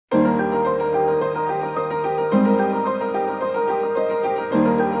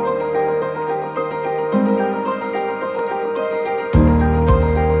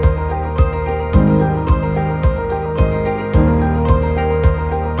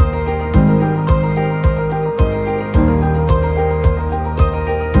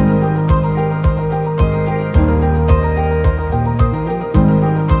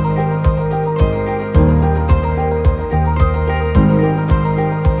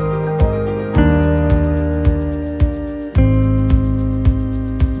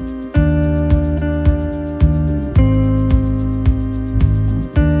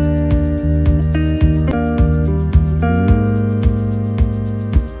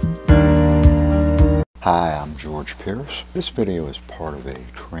Hi, I'm George Pierce. This video is part of a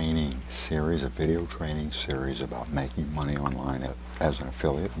training series, a video training series about making money online as an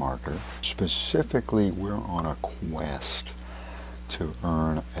affiliate marketer. Specifically, we're on a quest to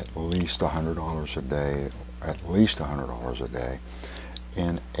earn at least $100 a day,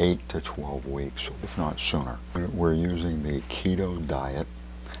 in 8 to 12 weeks, if not sooner. We're using the keto diet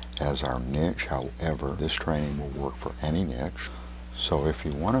as our niche. However, this training will work for any niche. So if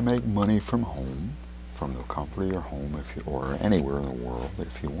you want to make money from home, from the comfort of your home, or anywhere in the world,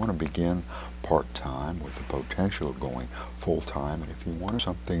 if you want to begin part-time with the potential of going full-time, and if you want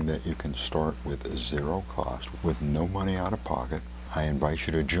something that you can start with zero cost, with no money out of pocket, I invite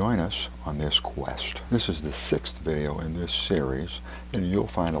you to join us on this quest. This is the 6th video in this series, and you'll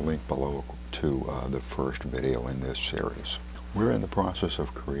find a link below to the first video in this series. We're in the process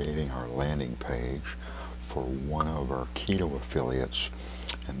of creating our landing page for one of our keto affiliates,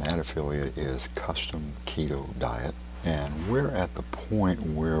 and that affiliate is Custom Keto Diet. And we're at the point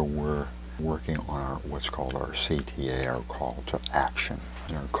where we're working on what's called our CTA, our call to action.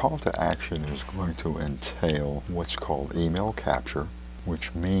 And our call to action is going to entail what's called email capture,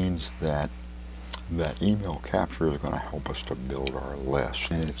 which means that email capture is going to help us to build our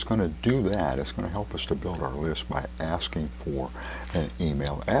list. And it's going to do that, it's going to help us to build our list by asking for an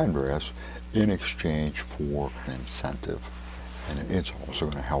email address in exchange for an incentive. And it's also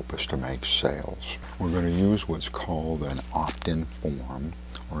going to help us to make sales. We're going to use what's called an opt-in form,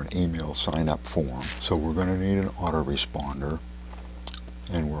 or an email sign-up form. So we're going to need an autoresponder,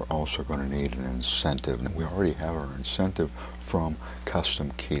 and we're also going to need an incentive. And we already have our incentive from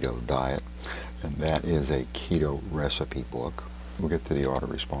Custom Keto Diet, and that is a keto recipe book. We'll get to the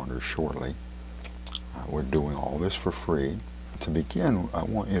autoresponder shortly. We're doing all this for free. To begin, I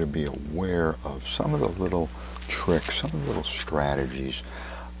want you to be aware of some of the little tricks, some of the little strategies,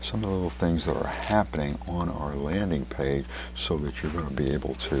 some of the little things that are happening on our landing page, so that you're going to be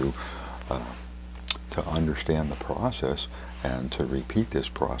able to understand the process and to repeat this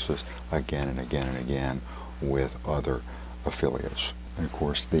process again and again and again with other affiliates. And of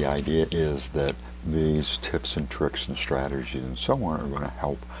course, the idea is that these tips and tricks and strategies and so on are going to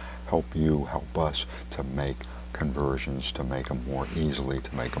help us to make conversions, to make them more easily,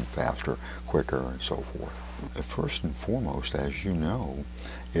 to make them faster, quicker, and so forth. First and foremost, as you know,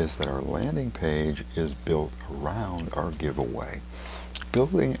 is that our landing page is built around our giveaway.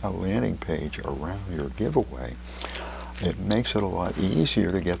 Building a landing page around your giveaway, it makes it a lot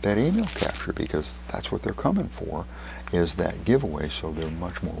easier to get that email capture, because that's what they're coming for, is that giveaway. So they're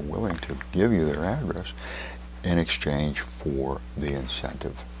much more willing to give you their address in exchange for the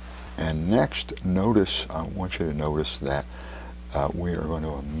incentive. And next, I want you to notice that we are going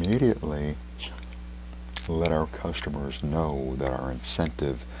to immediately let our customers know that our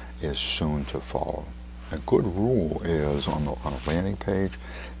incentive is soon to follow. A good rule is on a landing page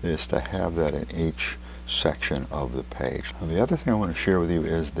is to have that in each section of the page. Now, the other thing I want to share with you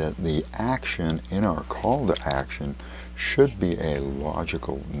is that the action in our call to action should be a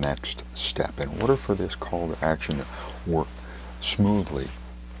logical next step. In order for this call to action to work smoothly,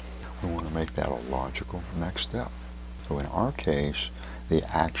 we want to make that a logical next step. So in our case, the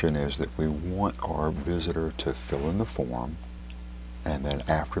action is that we want our visitor to fill in the form, and then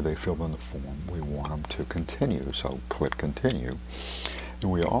after they fill in the form, we want them to continue. So click continue.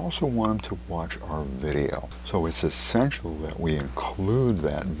 And we also want them to watch our video. So it's essential that we include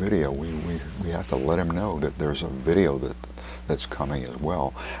that video. We have to let them know that there's a video that's coming as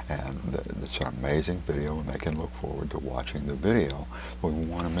well, and it's an amazing video, and they can look forward to watching the video. So we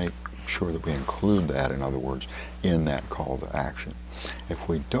want to make sure that we include that, in other words, in that call to action. If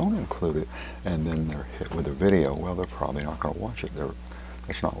we don't include it and then they're hit with a video, well, they're probably not going to watch it.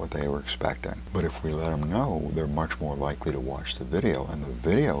 That's not what they were expecting. But if we let them know, they're much more likely to watch the video, and the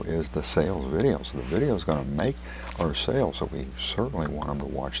video is the sales video. So the video is going to make our sales, so we certainly want them to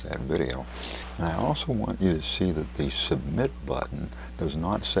watch that video. And I also want you to see that the submit button does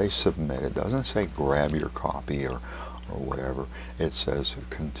not say submit. It doesn't say grab your copy or whatever. It says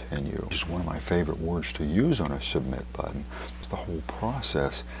continue. Which is one of my favorite words to use on a submit button. The whole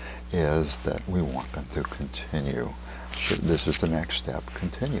process is that we want them to continue. So this is the next step,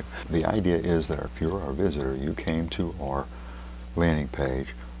 continue. The idea is that if you're our visitor, you came to our landing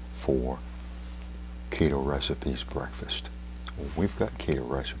page for Keto Recipes Breakfast. Well, we've got Keto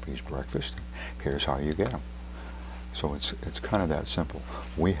Recipes Breakfast. Here's how you get them. So it's kind of that simple.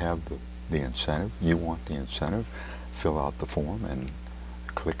 We have the incentive. You want the incentive. Fill out the form and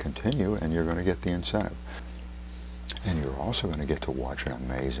click continue, and you're going to get the incentive. And you're also going to get to watch an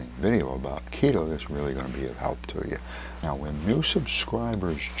amazing video about keto that's really going to be of help to you. Now, when new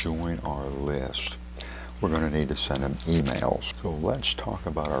subscribers join our list, we're going to need to send them emails. So let's talk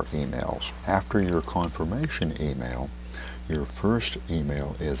about our emails. After your confirmation email, your first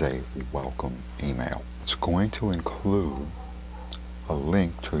email is a welcome email. It's going to include a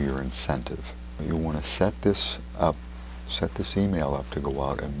link to your incentive. You want to set this email up to go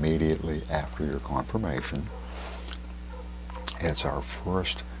out immediately after your confirmation. It's our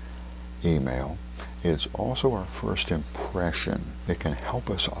first email. It's also our first impression. It can help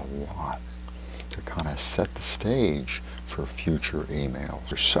us a lot to kind of set the stage for future emails.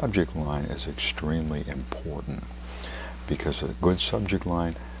 Your subject line is extremely important because a good subject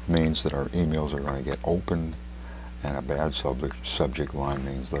line means that our emails are going to get opened, and a bad subject line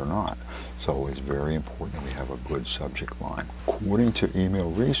means they're not. So it's very important that we have a good subject line. According to email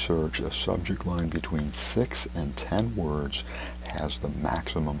research, a subject line between 6 and 10 words has the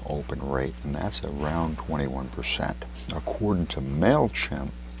maximum open rate, and that's around 21%. According to MailChimp,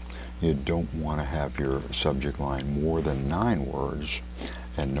 you don't want to have your subject line more than 9 words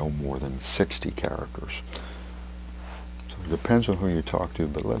and no more than 60 characters. So it depends on who you talk to,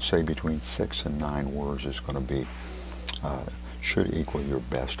 but let's say between 6 and 9 words is going to be should equal your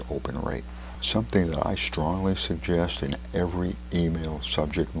best open rate. Something that I strongly suggest in every email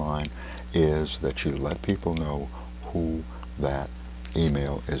subject line is that you let people know who that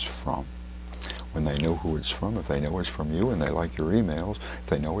email is from. When they know who it's from, if they know it's from you and they like your emails, if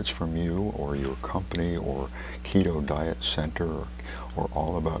they know it's from you or your company or Keto Diet Center or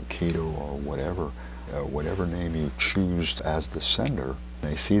All About Keto or whatever name you choose as the sender,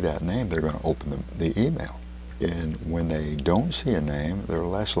 they see that name, they're going to open the email. And when they don't see a name, they're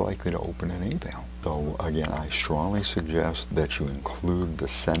less likely to open an email. So again, I strongly suggest that you include the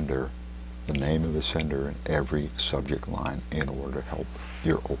sender, the name of the sender, in every subject line in order to help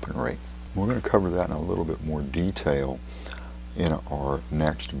your open rate. We're going to cover that in a little bit more detail in our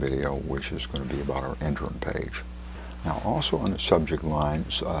next video, which is going to be about our interim page. Now, also on the subject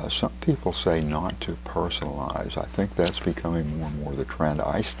lines, some people say not to personalize. I think that's becoming more and more the trend.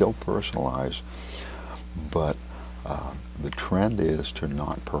 I still personalize, but the trend is to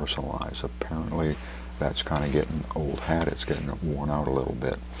not personalize. Apparently, that's kind of getting old hat. It's getting worn out a little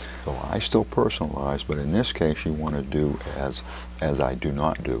bit. So I still personalize, but in this case, you want to do as I do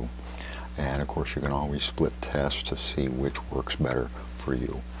not do. And of course, you can always split tests to see which works better for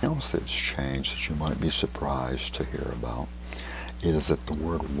you. Something else that's changed that you might be surprised to hear about is that the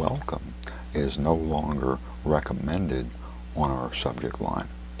word welcome is no longer recommended on our subject line.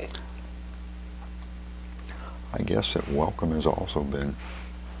 I guess that welcome has also been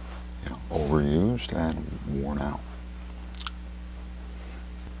overused and worn out.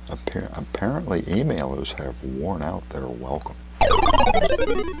 Apparently emailers have worn out their welcome.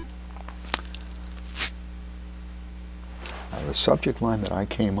 Now, the subject line that I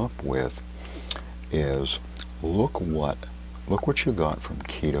came up with is look what you got from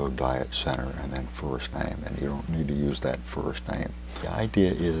Keto Diet Center, and then first name, and you don't need to use that first name. The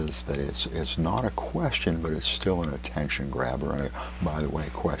idea is that it's not a question, but it's still an attention grabber. And by the way,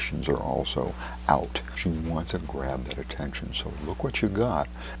 questions are also out. You want to grab that attention. So look what you got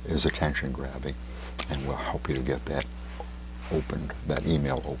is attention grabbing, and we'll help you to get that opened, that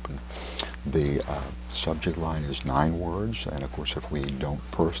email opened. The subject line is 9 words, and of course if we don't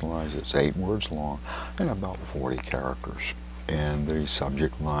personalize, it's 8 words long and about 40 characters. And the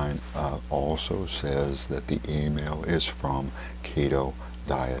subject line also says that the email is from Keto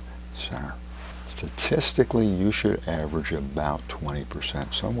Diet Center. Statistically, you should average about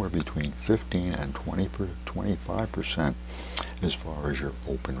 20%, somewhere between 15 and 25% as far as your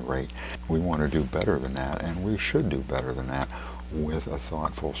open rate. We want to do better than that, and we should do better than that with a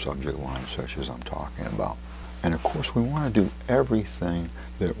thoughtful subject line such as I'm talking about. And of course, we want to do everything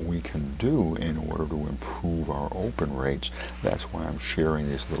that we can do in order to improve our open rates. That's why I'm sharing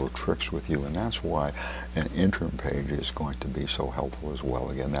these little tricks with you, and that's why an interim page is going to be so helpful as well.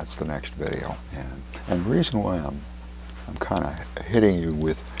 Again, that's the next video. And the reason why I'm kind of hitting you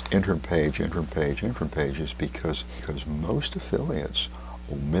with interim page is because most affiliates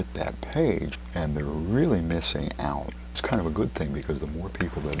omit that page, and they're really missing out. It's kind of a good thing, because the more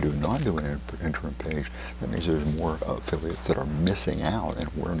people that do not do an interim page, that means there's more affiliates that are missing out, and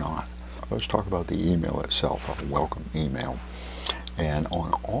we're not. Let's talk about the email itself, our welcome email. And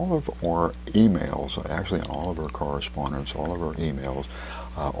on all of our emails, actually on all of our correspondence, all of our emails,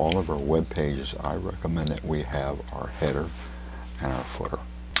 all of our web pages, I recommend that we have our header and our footer.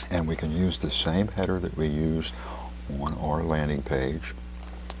 And we can use the same header that we used on our landing page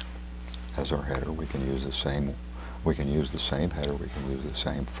as our header. We can use the same header, we can use the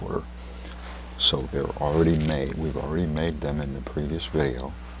same footer. So they're already made. We've already made them in the previous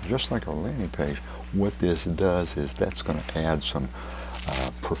video. Just like our landing page, what this does is that's going to add some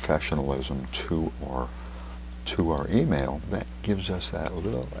professionalism to our email. That gives us that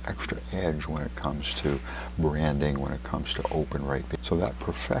little extra edge when it comes to branding, when it comes to open rate. So that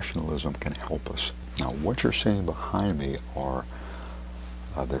professionalism can help us. Now what you're seeing behind me are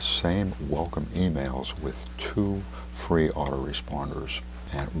the same welcome emails with 2 free autoresponders.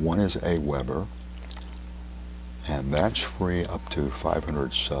 And one is AWeber, and that's free up to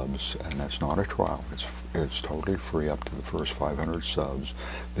 500 subs, and that's not a trial. It's totally free up to the first 500 subs.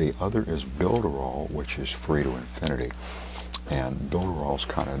 The other is Builderall, which is free to infinity. And Builderall's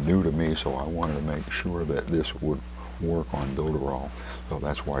kind of new to me, so I wanted to make sure that this would work on Builderall. So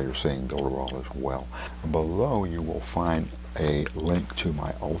that's why you're seeing Builderall as well. And below you will find a link to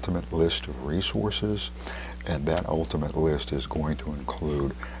my ultimate list of resources, and that ultimate list is going to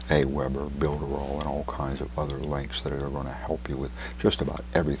include AWeber, Builderall, and all kinds of other links that are going to help you with just about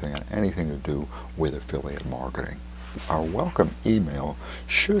everything and anything to do with affiliate marketing. Our welcome email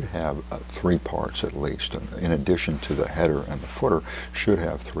should have 3 parts at least. In addition to the header and the footer, should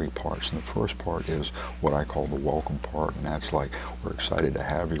have 3 parts. And the first part is what I call the welcome part, and that's like, we're excited to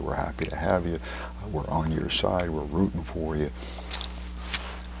have you, we're happy to have you, we're on your side, we're rooting for you,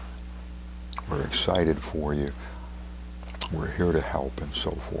 we're excited for you, we're here to help, and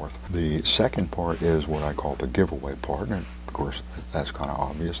so forth. The second part is what I call the giveaway part, and of course that's kind of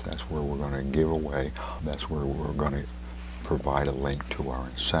obvious. That's where we're going to give away, that's where we're going to provide a link to our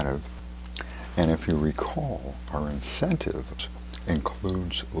incentive. And if you recall, our incentive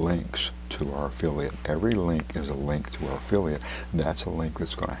includes links to our affiliate. Every link is a link to our affiliate. That's a link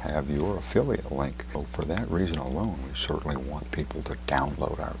that's going to have your affiliate link. So for that reason alone, we certainly want people to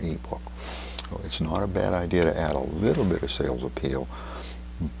download our ebook. So it's not a bad idea to add a little bit of sales appeal,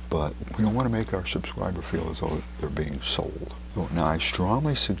 but we don't want to make our subscriber feel as though they're being sold. So now I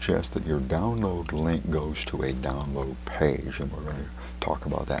strongly suggest that your download link goes to a download page, and we're going to talk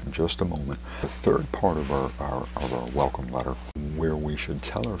about that in just a moment. The third part of our welcome letter, where we should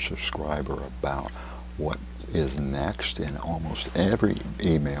tell our subscriber about what is next. In almost every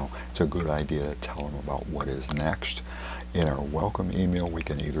email, it's a good idea to tell them about what is next. In our welcome email, we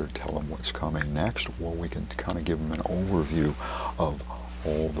can either tell them what's coming next, or we can kind of give them an overview of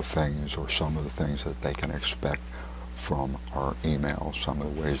all the things, or some of the things that they can expect from our email, some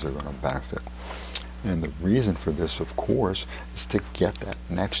of the ways they're going to benefit. And the reason for this, of course, is to get that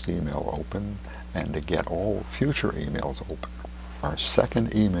next email open and to get all future emails open. Our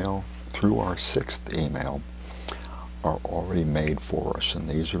second email through our 6th email are already made for us, and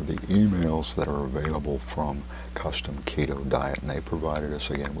these are the emails that are available from Custom Keto Diet, and they provided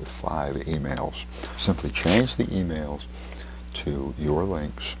us again with 5 emails. Simply change the emails to your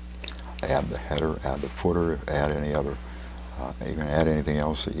links, add the header, add the footer, add any other, even add anything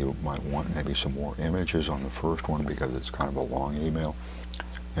else that you might want, maybe some more images on the first one because it's kind of a long email,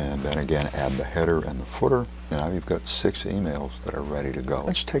 and then again add the header and the footer. Now you've got 6 emails that are ready to go.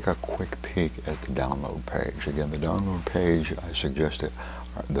 Let's take a quick peek at the download page. Again, the download page, I suggested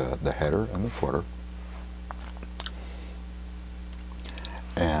the header and the footer.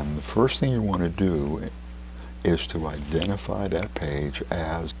 And the first thing you want to do is to identify that page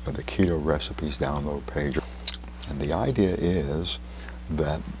as the Keto Recipes download page. And the idea is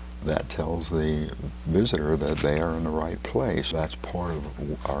that that tells the visitor that they are in the right place. That's part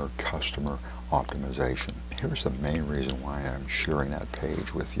of our customer optimization. Here's the main reason why I'm sharing that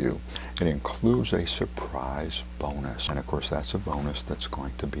page with you. It includes a surprise bonus. And of course that's a bonus that's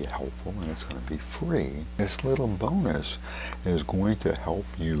going to be helpful, and it's going to be free. This little bonus is going to help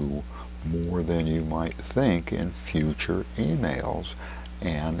you more than you might think in future emails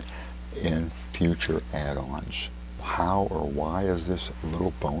and in future add-ons. How or why is this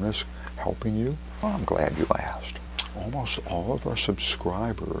little bonus helping you? Well, I'm glad you asked. Almost all of our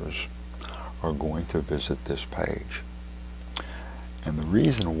subscribers are going to visit this page. And the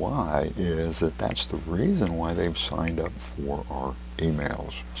reason why is that that's the reason why they've signed up for our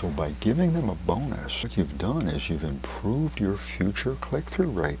emails. So by giving them a bonus, what you've done is you've improved your future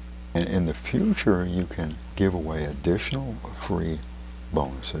click-through rate. And in the future, you can give away additional free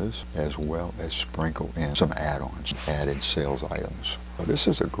bonuses as well as sprinkle in some add-ons, added sales items. Now, this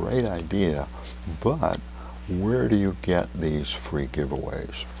is a great idea, but where do you get these free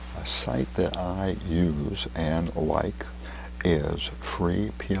giveaways? A site that I use and like is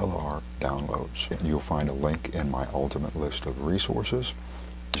Free PLR Downloads. You'll find a link in my ultimate list of resources.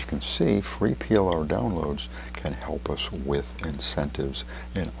 As you can see, free PLR downloads can help us with incentives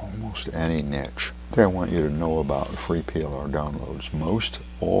in almost any niche. The thing I want you to know about free PLR downloads, most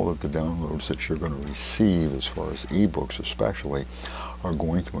all of the downloads that you're going to receive, as far as ebooks especially, are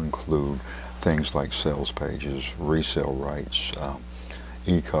going to include things like sales pages, resale rights,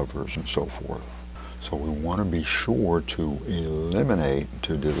 e-covers, and so forth. So we want to be sure to eliminate,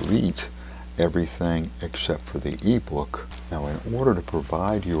 to delete everything except for the ebook. Now, in order to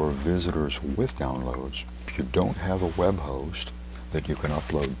provide your visitors with downloads, if you don't have a web host that you can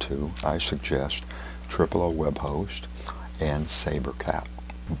upload to, I suggest O web host and SaberCat.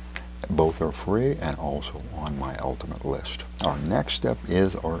 Both are free and also on my ultimate list. Our next step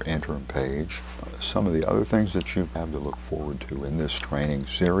is our interim page. Some of the other things that you have to look forward to in this training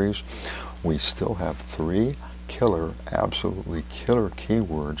series, we still have 3 killer, absolutely killer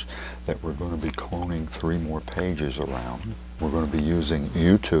keywords that we're going to be cloning 3 more pages around. We're going to be using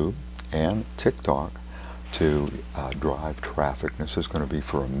YouTube and TikTok to drive traffic. This is going to be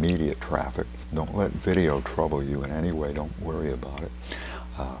for immediate traffic. Don't let video trouble you in any way. Don't worry about it,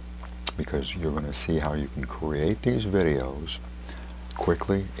 because you're going to see how you can create these videos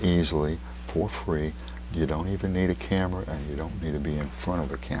quickly, easily, for free. You don't even need a camera, and you don't need to be in front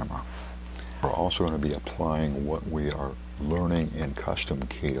of a camera. We're also going to be applying what we are learning in custom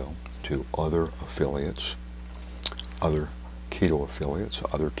keto to other affiliates, other keto affiliates,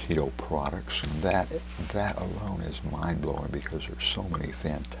 other keto products. And that alone is mind-blowing, because there's so many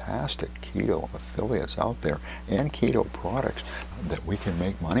fantastic keto affiliates out there and keto products that we can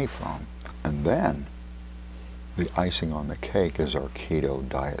make money from. And then the icing on the cake is our Keto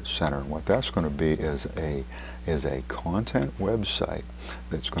Diet Center. And what that's going to be is a content website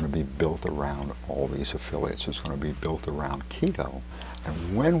that's going to be built around all these affiliates. It's going to be built around keto.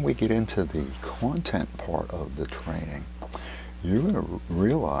 And when we get into the content part of the training, you're going to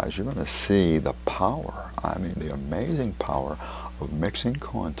realize, you're going to see the power, I mean the amazing power of mixing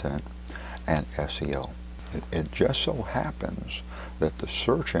content and SEO. It just so happens that the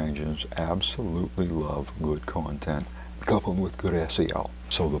search engines absolutely love good content coupled with good SEO.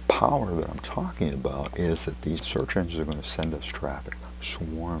 So the power that I'm talking about is that these search engines are going to send us traffic,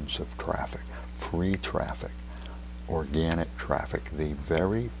 swarms of traffic, free traffic, organic traffic, the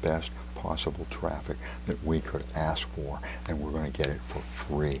very best possible traffic that we could ask for, and we're going to get it for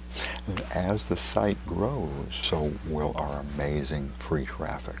free. And as the site grows, so will our amazing free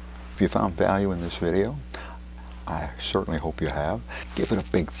traffic. If you found value in this video, I certainly hope you have. Give it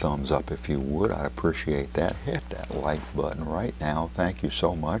a big thumbs up if you would. I'd appreciate that. Hit that like button right now. Thank you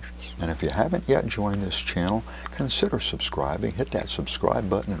so much. And if you haven't yet joined this channel, consider subscribing. Hit that subscribe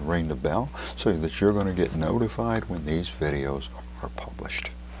button and ring the bell so that you're going to get notified when these videos are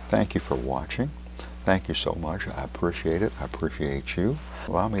published. Thank you for watching. Thank you so much. I appreciate it. I appreciate you.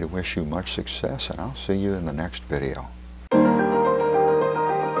 Allow me to wish you much success, and I'll see you in the next video.